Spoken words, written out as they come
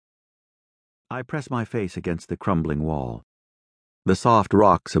I press my face against the crumbling wall. The soft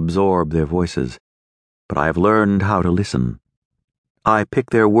rocks absorb their voices, but I have learned how to listen. I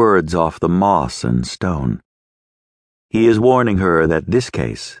pick their words off the moss and stone. He is warning her that this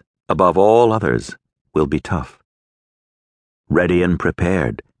case, above all others, will be tough. Ready and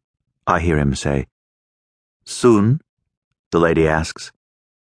prepared, I hear him say. Soon? The lady asks.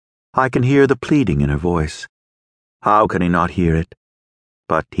 I can hear the pleading in her voice. How can he not hear it?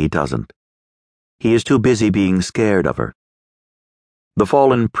 But he doesn't. He is too busy being scared of her. The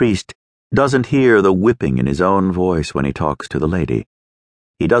fallen priest doesn't hear the whipping in his own voice when he talks to the lady.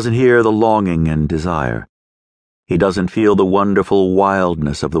 He doesn't hear the longing and desire. He doesn't feel the wonderful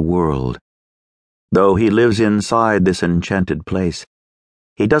wildness of the world. Though he lives inside this enchanted place,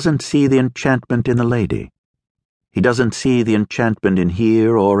 he doesn't see the enchantment in the lady. He doesn't see the enchantment in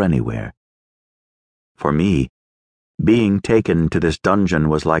here or anywhere. For me, being taken to this dungeon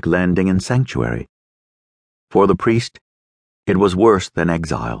was like landing in sanctuary. For the priest, it was worse than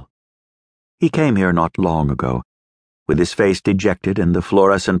exile. He came here not long ago, with his face dejected and the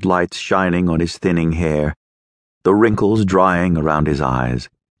fluorescent lights shining on his thinning hair, the wrinkles drying around his eyes.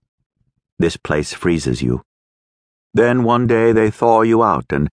 This place freezes you. Then one day they thaw you out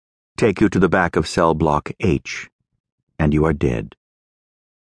and take you to the back of cell block H, and you are dead.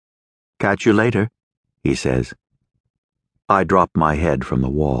 Catch you later, he says. I drop my head from the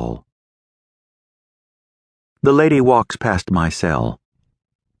wall. The lady walks past my cell.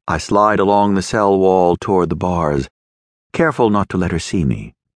 I slide along the cell wall toward the bars, careful not to let her see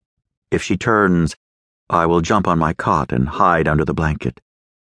me. If she turns, I will jump on my cot and hide under the blanket.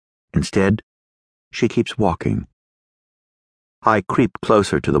 Instead, she keeps walking. I creep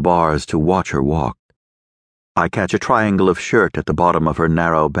closer to the bars to watch her walk. I catch a triangle of shirt at the bottom of her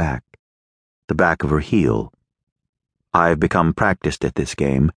narrow back, the back of her heel. I've become practiced at this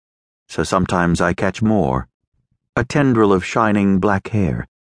game, so sometimes I catch more. A tendril of shining black hair,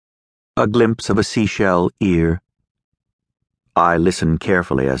 a glimpse of a seashell ear. I listen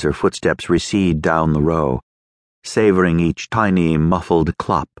carefully as her footsteps recede down the row, savoring each tiny muffled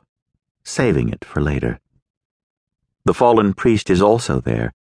clop, saving it for later. The fallen priest is also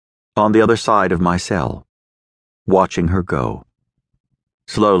there, on the other side of my cell, watching her go.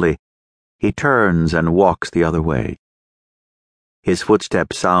 Slowly, he turns and walks the other way. His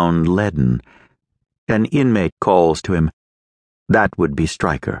footsteps sound leaden. An inmate calls to him. That would be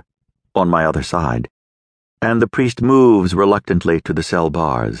Stryker, on my other side, and the priest moves reluctantly to the cell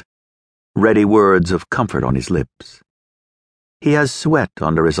bars, ready words of comfort on his lips. He has sweat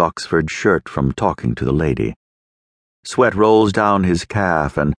under his Oxford shirt from talking to the lady. Sweat rolls down his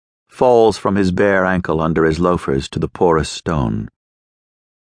calf and falls from his bare ankle under his loafers to the porous stone.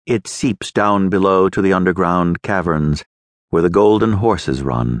 It seeps down below to the underground caverns where the golden horses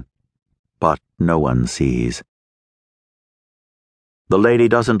run, but no one sees. The lady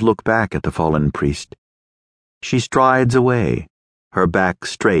doesn't look back at the fallen priest. She strides away, her back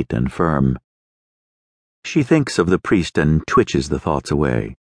straight and firm. She thinks of the priest and twitches the thoughts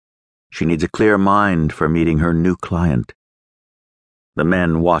away. She needs a clear mind for meeting her new client. The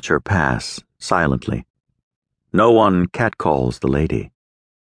men watch her pass, silently. No one catcalls the lady.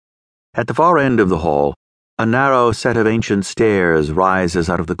 At the far end of the hall, a narrow set of ancient stairs rises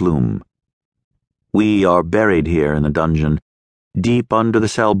out of the gloom. We are buried here in the dungeon, deep under the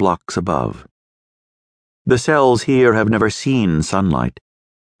cell blocks above. The cells here have never seen sunlight,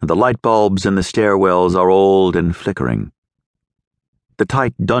 and the light bulbs in the stairwells are old and flickering. The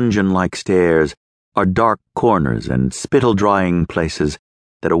tight dungeon-like stairs are dark corners and spittle-drying places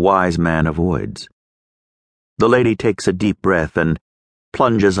that a wise man avoids. The lady takes a deep breath and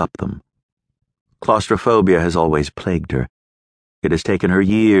plunges up them. Claustrophobia has always plagued her. It has taken her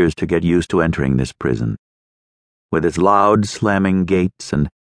years to get used to entering this prison, with its loud slamming gates and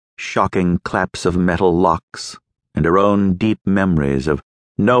shocking claps of metal locks, and her own deep memories of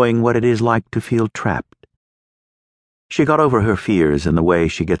knowing what it is like to feel trapped. She got over her fears in the way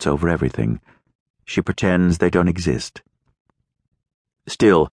she gets over everything. She pretends they don't exist.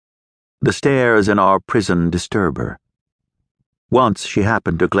 Still, the stairs in our prison disturb her. Once she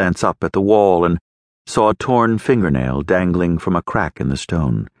happened to glance up at the wall and saw a torn fingernail dangling from a crack in the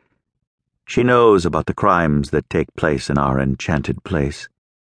stone. She knows about the crimes that take place in our enchanted place,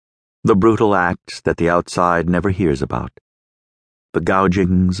 the brutal acts that the outside never hears about, the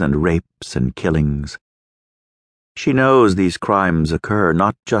gougings and rapes and killings. She knows these crimes occur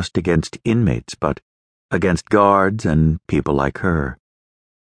not just against inmates, but against guards and people like her.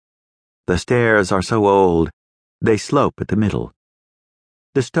 The stairs are so old, they slope at the middle.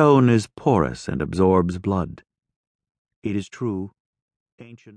 The stone is porous and absorbs blood. It is true, ancient